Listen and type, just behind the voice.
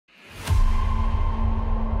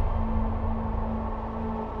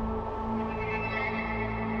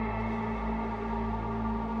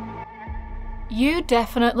You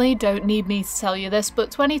definitely don't need me to tell you this, but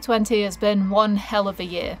 2020 has been one hell of a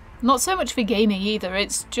year. Not so much for gaming either,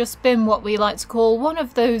 it's just been what we like to call one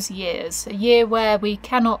of those years. A year where we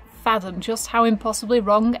cannot fathom just how impossibly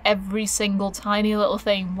wrong every single tiny little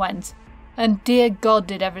thing went. And dear God,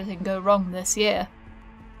 did everything go wrong this year.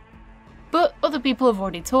 But other people have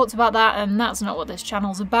already talked about that, and that's not what this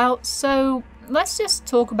channel's about, so let's just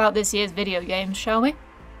talk about this year's video games, shall we?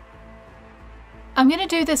 I'm going to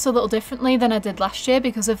do this a little differently than I did last year,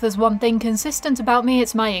 because if there's one thing consistent about me,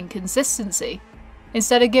 it's my inconsistency.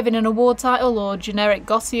 Instead of giving an award title or generic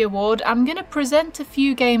GOTY award, I'm going to present a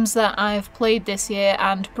few games that I've played this year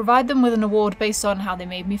and provide them with an award based on how they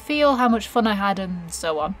made me feel, how much fun I had, and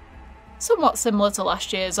so on. Somewhat similar to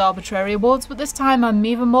last year's arbitrary awards, but this time I'm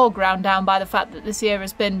even more ground down by the fact that this year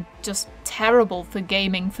has been just terrible for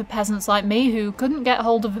gaming for peasants like me who couldn't get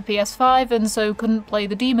hold of a PS5 and so couldn't play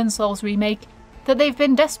the Demon's Souls remake that they've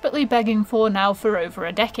been desperately begging for now for over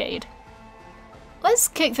a decade. Let's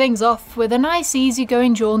kick things off with a nice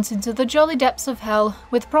easygoing jaunt into the jolly depths of hell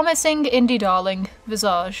with promising indie darling,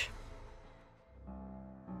 Visage.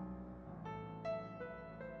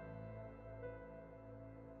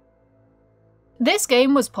 This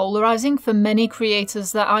game was polarising for many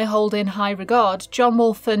creators that I hold in high regard. John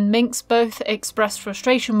Wolfe and Minx both expressed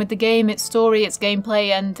frustration with the game, its story, its gameplay,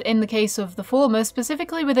 and in the case of the former,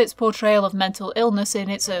 specifically with its portrayal of mental illness in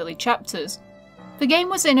its early chapters. The game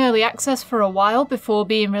was in early access for a while before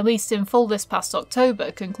being released in full this past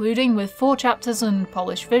October, concluding with 4 chapters and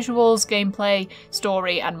polished visuals, gameplay,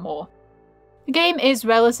 story, and more. The game is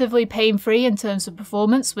relatively pain-free in terms of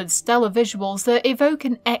performance, with stellar visuals that evoke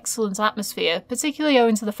an excellent atmosphere, particularly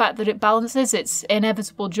owing to the fact that it balances its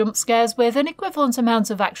inevitable jump scares with an equivalent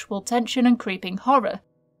amount of actual tension and creeping horror.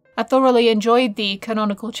 I thoroughly enjoyed the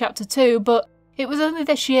canonical Chapter 2, but it was only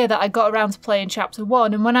this year that I got around to playing Chapter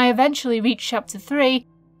 1, and when I eventually reached Chapter 3,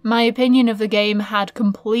 my opinion of the game had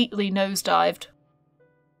completely nosedived.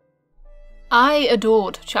 I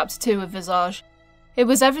adored Chapter 2 of Visage. It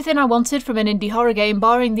was everything I wanted from an indie horror game,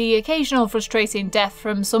 barring the occasional frustrating death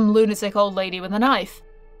from some lunatic old lady with a knife.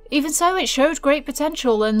 Even so, it showed great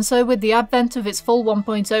potential, and so with the advent of its full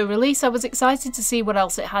 1.0 release, I was excited to see what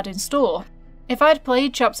else it had in store. If I'd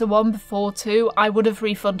played Chapter 1 before 2, I would have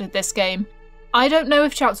refunded this game. I don't know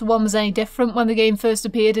if Chapter 1 was any different when the game first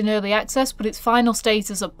appeared in early access, but its final state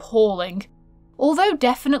is appalling. Although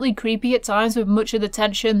definitely creepy at times with much of the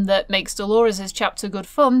tension that makes Dolores' chapter good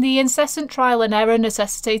fun, the incessant trial and error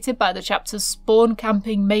necessitated by the chapter's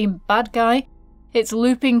spawn-camping main bad guy, its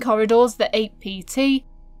looping corridors that ape PT,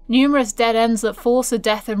 numerous dead ends that force a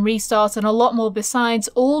death and restart, and a lot more besides,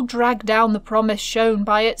 all drag down the promise shown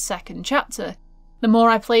by its second chapter. The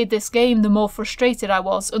more I played this game, the more frustrated I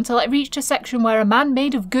was, until I reached a section where a man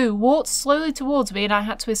made of goo walked slowly towards me and I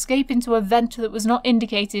had to escape into a vent that was not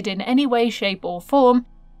indicated in any way, shape or form,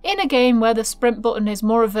 in a game where the sprint button is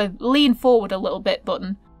more of a lean forward a little bit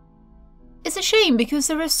button. It's a shame because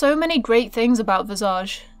there are so many great things about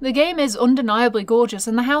Visage. The game is undeniably gorgeous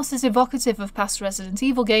and the house is evocative of past Resident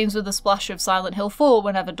Evil games with a splash of Silent Hill 4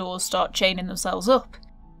 whenever doors start chaining themselves up.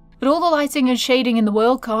 But all the lighting and shading in the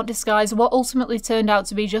world can't disguise what ultimately turned out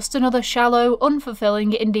to be just another shallow,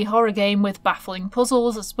 unfulfilling indie horror game with baffling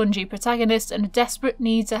puzzles, a spongy protagonist, and a desperate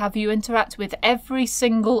need to have you interact with every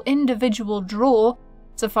single individual drawer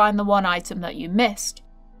to find the one item that you missed.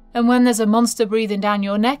 And when there's a monster breathing down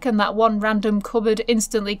your neck and that one random cupboard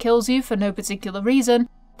instantly kills you for no particular reason,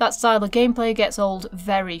 that style of gameplay gets old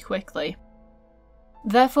very quickly.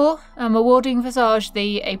 Therefore, I'm awarding Visage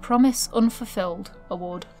the A Promise Unfulfilled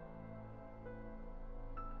award.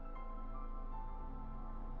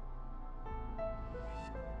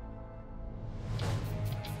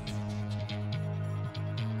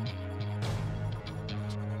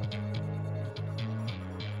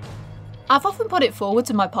 I've often put it forward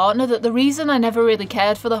to my partner that the reason I never really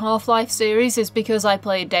cared for the Half-Life series is because I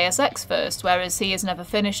played Deus Ex first, whereas he has never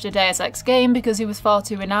finished a Deus Ex game because he was far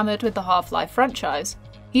too enamoured with the Half-Life franchise.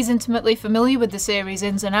 He's intimately familiar with the series'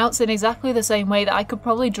 ins and outs in exactly the same way that I could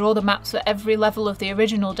probably draw the maps for every level of the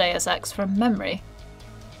original Deus Ex from memory.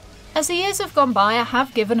 As the years have gone by, I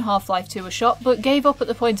have given Half-Life 2 a shot, but gave up at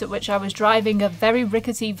the point at which I was driving a very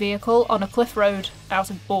rickety vehicle on a cliff road out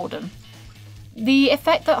of boredom. The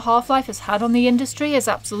effect that Half-Life has had on the industry is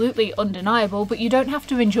absolutely undeniable, but you don't have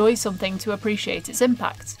to enjoy something to appreciate its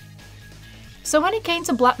impact. So when it came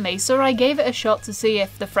to Black Mesa, I gave it a shot to see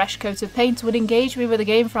if the fresh coat of paint would engage me with a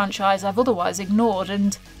game franchise I've otherwise ignored,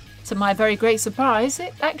 and to my very great surprise,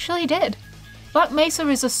 it actually did. Black Mesa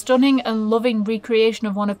is a stunning and loving recreation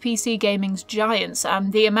of one of PC gaming's giants,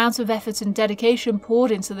 and the amount of effort and dedication poured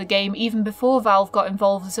into the game even before Valve got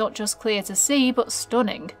involved is not just clear to see, but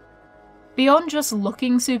stunning. Beyond just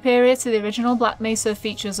looking superior to the original, Black Mesa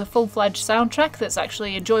features a full-fledged soundtrack that's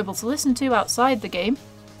actually enjoyable to listen to outside the game,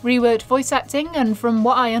 reworked voice acting, and from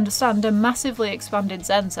what I understand, a massively expanded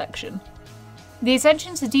Zen section. The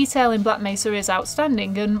attention to detail in Black Mesa is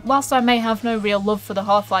outstanding, and whilst I may have no real love for the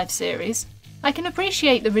Half-Life series, I can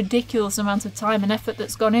appreciate the ridiculous amount of time and effort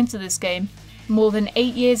that's gone into this game, more than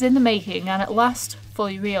 8 years in the making and at last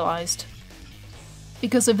fully realised.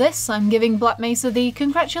 Because of this, I'm giving Black Mesa the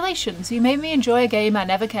 "Congratulations, you made me enjoy a game I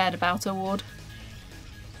never cared about" award.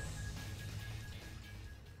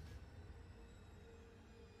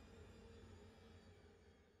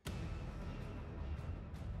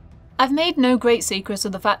 I've made no great secret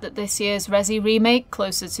of the fact that this year's Resi remake,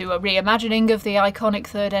 closer to a reimagining of the iconic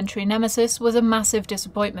third entry Nemesis, was a massive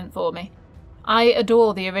disappointment for me. I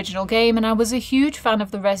adore the original game, and I was a huge fan of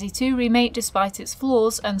the Resi 2 remake despite its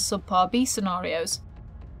flaws and subpar B scenarios.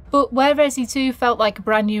 But where Resi 2 felt like a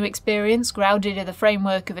brand new experience grounded in the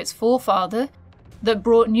framework of its forefather, that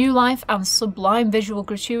brought new life and sublime visual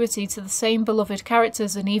gratuity to the same beloved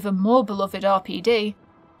characters and even more beloved RPD,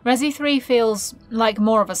 Resi 3 feels like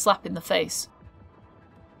more of a slap in the face.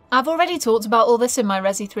 I've already talked about all this in my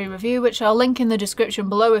Resi 3 review, which I'll link in the description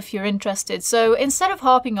below if you're interested, so instead of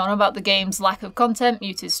harping on about the game's lack of content,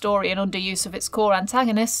 muted story and underuse of its core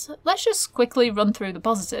antagonists, let's just quickly run through the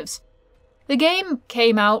positives. The game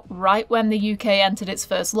came out right when the UK entered its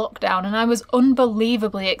first lockdown, and I was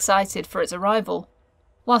unbelievably excited for its arrival.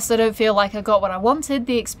 Whilst I don't feel like I got what I wanted,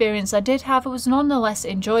 the experience I did have was nonetheless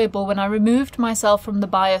enjoyable when I removed myself from the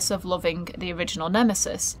bias of loving the original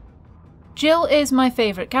Nemesis. Jill is my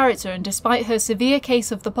favourite character, and despite her severe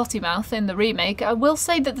case of the potty mouth in the remake, I will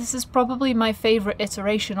say that this is probably my favourite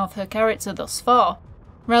iteration of her character thus far.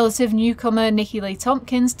 Relative newcomer Nikki Lee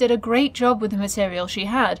Tompkins did a great job with the material she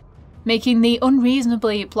had, making the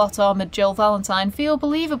unreasonably plot-armoured Jill Valentine feel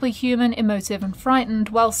believably human, emotive and frightened,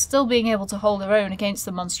 while still being able to hold her own against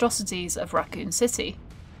the monstrosities of Raccoon City.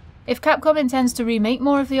 If Capcom intends to remake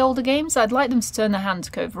more of the older games, I'd like them to turn their hand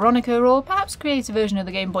to Code Veronica, or perhaps create a version of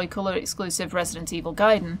the Game Boy Color exclusive Resident Evil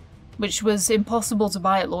Gaiden, which was impossible to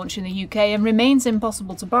buy at launch in the UK and remains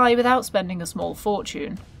impossible to buy without spending a small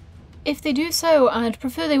fortune. If they do so, I'd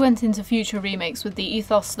prefer they went into future remakes with the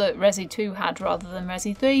ethos that Resi 2 had rather than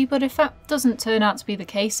Resi 3, but if that doesn't turn out to be the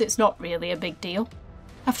case, it's not really a big deal.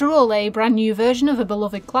 After all, a brand new version of a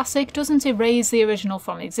beloved classic doesn't erase the original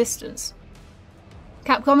from existence.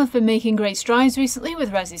 Capcom have been making great strides recently,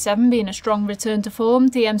 with Resi 7 being a strong return to form,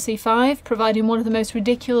 DMC5 providing one of the most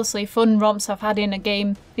ridiculously fun romps I've had in a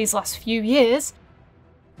game these last few years,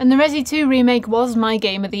 and the Resi 2 remake was my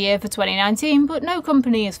game of the year for 2019, but no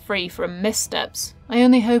company is free from missteps. I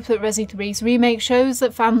only hope that Resi 3's remake shows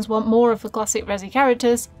that fans want more of the classic Resi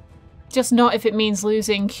characters, just not if it means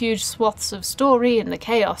losing huge swaths of story in the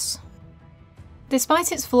chaos.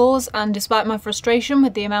 Despite its flaws, and despite my frustration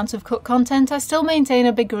with the amount of cut content, I still maintain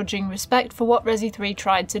a begrudging respect for what Resi 3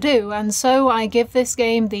 tried to do, and so I give this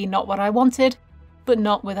game the "not what I wanted, but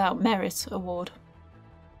not without merit" award.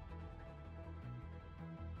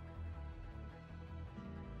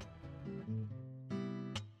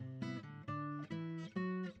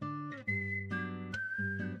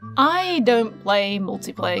 I don't play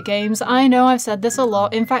multiplayer games. I know I've said this a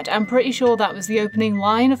lot, in fact I'm pretty sure that was the opening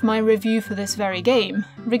line of my review for this very game.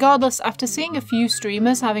 Regardless, after seeing a few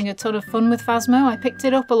streamers having a ton of fun with Phasmo, I picked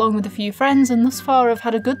it up along with a few friends, and thus far I've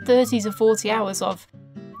had a good 30 to 40 hours of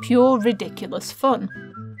pure ridiculous fun.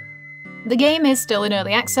 The game is still in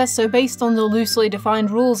early access, so based on the loosely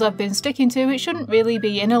defined rules I've been sticking to, it shouldn't really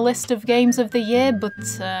be in a list of games of the year, but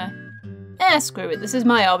screw it, this is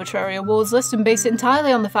my arbitrary awards list and base it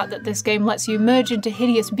entirely on the fact that this game lets you merge into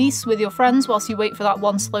hideous beasts with your friends whilst you wait for that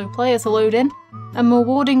one slow player to load in. I'm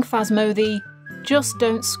awarding Phasmo the "Just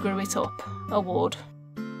Don't Screw It Up" award.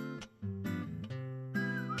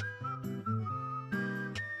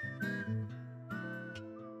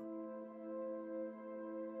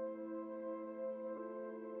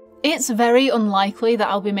 It's very unlikely that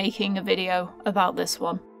I'll be making a video about this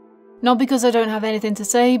one. Not because I don't have anything to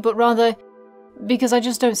say, but rather because I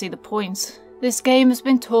just don't see the point. This game has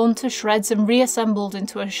been torn to shreds and reassembled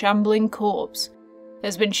into a shambling corpse.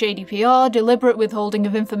 There's been shady PR, deliberate withholding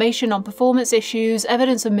of information on performance issues,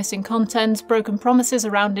 evidence of missing content, broken promises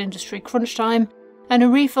around industry crunch time, and a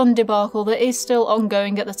refund debacle that is still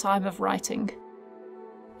ongoing at the time of writing.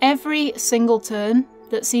 Every single turn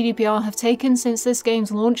that CDPR have taken since this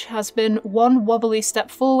game's launch has been one wobbly step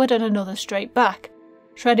forward and another straight back,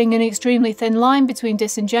 treading an extremely thin line between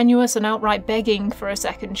disingenuous and outright begging for a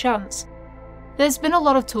second chance. There's been a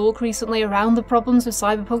lot of talk recently around the problems with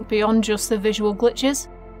Cyberpunk beyond just the visual glitches,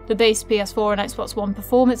 the base PS4 and Xbox One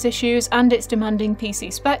performance issues, and its demanding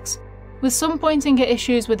PC specs, with some pointing at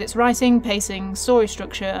issues with its writing, pacing, story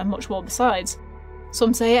structure, and much more besides.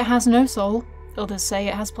 Some say it has no soul, others say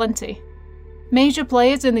it has plenty. Major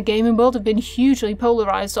players in the gaming world have been hugely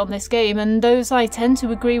polarised on this game, and those I tend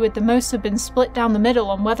to agree with the most have been split down the middle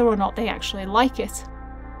on whether or not they actually like it.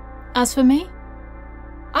 As for me,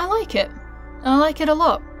 I like it. I like it a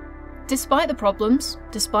lot. Despite the problems,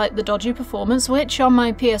 despite the dodgy performance, which on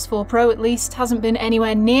my PS4 Pro at least hasn't been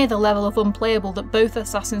anywhere near the level of unplayable that both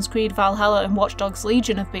Assassin's Creed Valhalla and Watch Dogs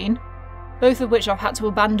Legion have been, both of which I've had to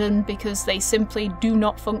abandon because they simply do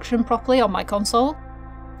not function properly on my console.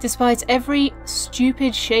 Despite every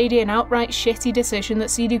stupid, shady and outright shitty decision that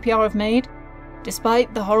CDPR have made,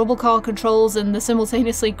 despite the horrible car controls and the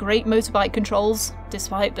simultaneously great motorbike controls,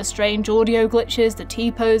 despite the strange audio glitches, the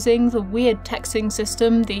T-posing, the weird texting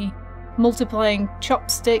system, the multiplying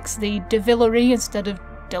chopsticks, the devillery instead of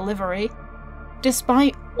delivery,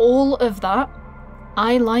 despite all of that,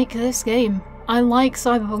 I like this game. I like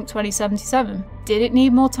Cyberpunk 2077. Did it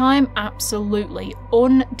need more time? Absolutely.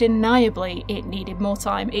 Undeniably, it needed more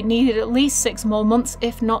time. It needed at least 6 more months,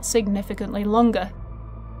 if not significantly longer.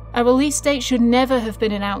 A release date should never have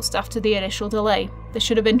been announced after the initial delay. There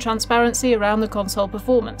should have been transparency around the console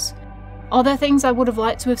performance. Are there things I would have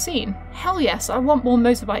liked to have seen? Hell yes, I want more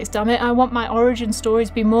motorbikes, damn it. I want my origin stories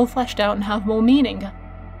to be more fleshed out and have more meaning.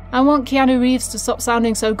 I want Keanu Reeves to stop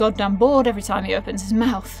sounding so goddamn bored every time he opens his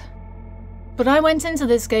mouth. But I went into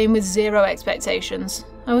this game with zero expectations.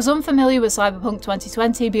 I was unfamiliar with Cyberpunk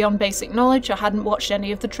 2020 beyond basic knowledge. I hadn't watched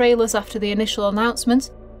any of the trailers after the initial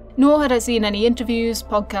announcement, nor had I seen any interviews,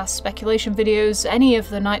 podcasts, speculation videos, any of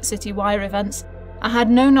the Night City Wire events. I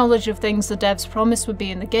had no knowledge of things the devs promised would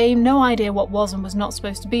be in the game, no idea what was and was not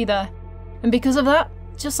supposed to be there. And because of that,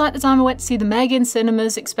 just like the time I went to see the Meg in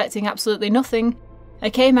cinemas expecting absolutely nothing,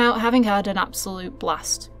 I came out having had an absolute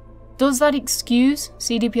blast. Does that excuse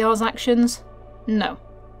CDPR's actions? No,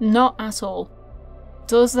 not at all.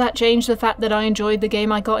 Does that change the fact that I enjoyed the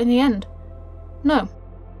game I got in the end? No.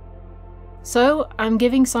 So, I'm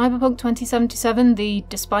giving Cyberpunk 2077 the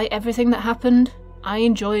despite everything that happened, I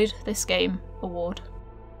enjoyed this game award.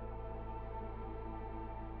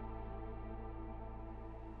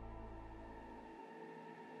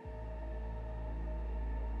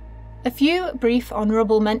 A few brief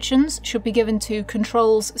honourable mentions should be given to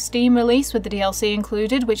Control's Steam release with the DLC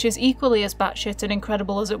included, which is equally as batshit and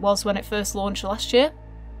incredible as it was when it first launched last year.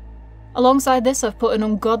 Alongside this, I've put an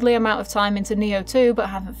ungodly amount of time into Nioh 2, but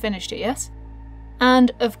haven't finished it yet.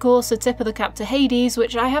 And, of course, a tip of the cap to Hades,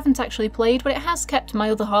 which I haven't actually played, but it has kept my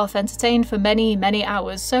other half entertained for many, many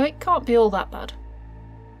hours, so it can't be all that bad.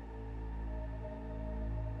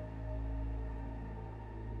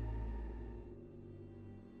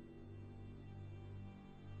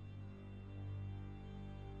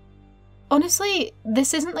 Honestly,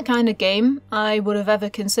 this isn't the kind of game I would have ever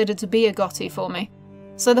considered to be a GOTY for me.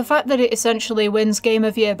 So the fact that it essentially wins Game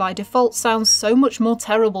of Year by default sounds so much more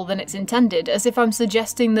terrible than it's intended, as if I'm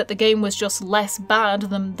suggesting that the game was just less bad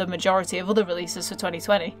than the majority of other releases for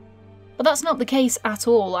 2020. But that's not the case at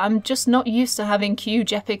all. I'm just not used to having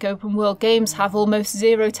huge epic open world games have almost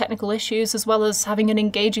zero technical issues, as well as having an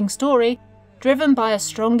engaging story driven by a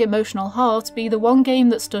strong emotional heart, be the one game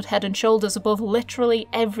that stood head and shoulders above literally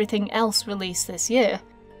everything else released this year.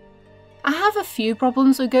 I have a few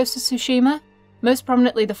problems with Ghost of Tsushima, most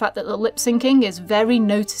prominently the fact that the lip syncing is very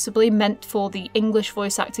noticeably meant for the English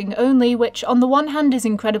voice acting only, which on the one hand is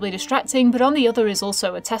incredibly distracting, but on the other is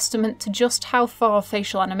also a testament to just how far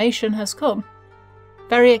facial animation has come.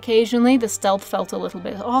 Very occasionally, the stealth felt a little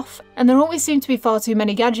bit off, and there always seemed to be far too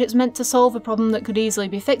many gadgets meant to solve a problem that could easily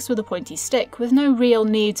be fixed with a pointy stick, with no real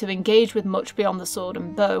need to engage with much beyond the sword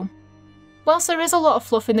and bow. Whilst there is a lot of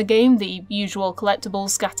fluff in the game, the usual collectibles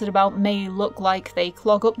scattered about may look like they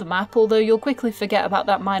clog up the map, although you'll quickly forget about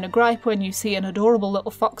that minor gripe when you see an adorable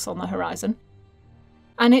little fox on the horizon.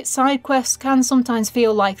 And its side quests can sometimes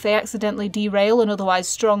feel like they accidentally derail an otherwise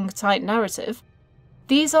strong, tight narrative.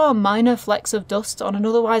 These are minor flecks of dust on an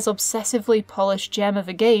otherwise obsessively polished gem of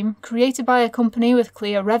a game, created by a company with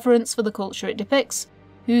clear reverence for the culture it depicts,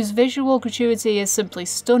 whose visual gratuity is simply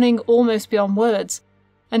stunning almost beyond words,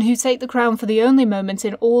 and who take the crown for the only moment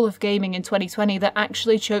in all of gaming in 2020 that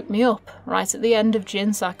actually choked me up, right at the end of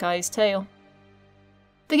Jin Sakai's tale.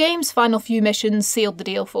 The game's final few missions sealed the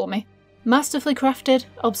deal for me. Masterfully crafted,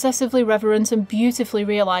 obsessively reverent, and beautifully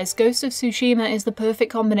realised, Ghost of Tsushima is the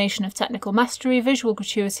perfect combination of technical mastery, visual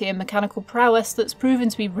gratuity, and mechanical prowess that's proven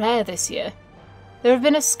to be rare this year. There have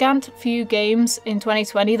been a scant few games in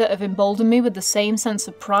 2020 that have emboldened me with the same sense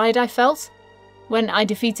of pride I felt when I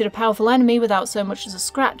defeated a powerful enemy without so much as a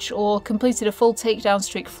scratch, or completed a full takedown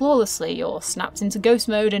streak flawlessly, or snapped into ghost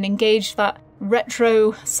mode and engaged that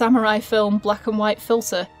retro samurai film black and white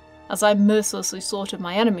filter as I mercilessly slaughtered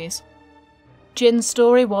my enemies. Jin's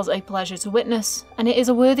story was a pleasure to witness, and it is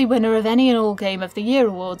a worthy winner of any and all Game of the Year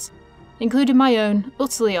awards, including my own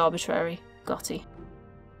utterly arbitrary GOTY.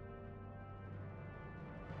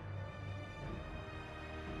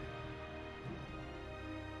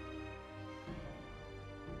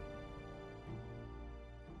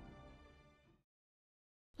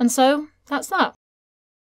 And so, that's that.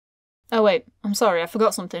 Oh wait, I'm sorry, I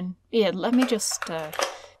forgot something. Here, let me just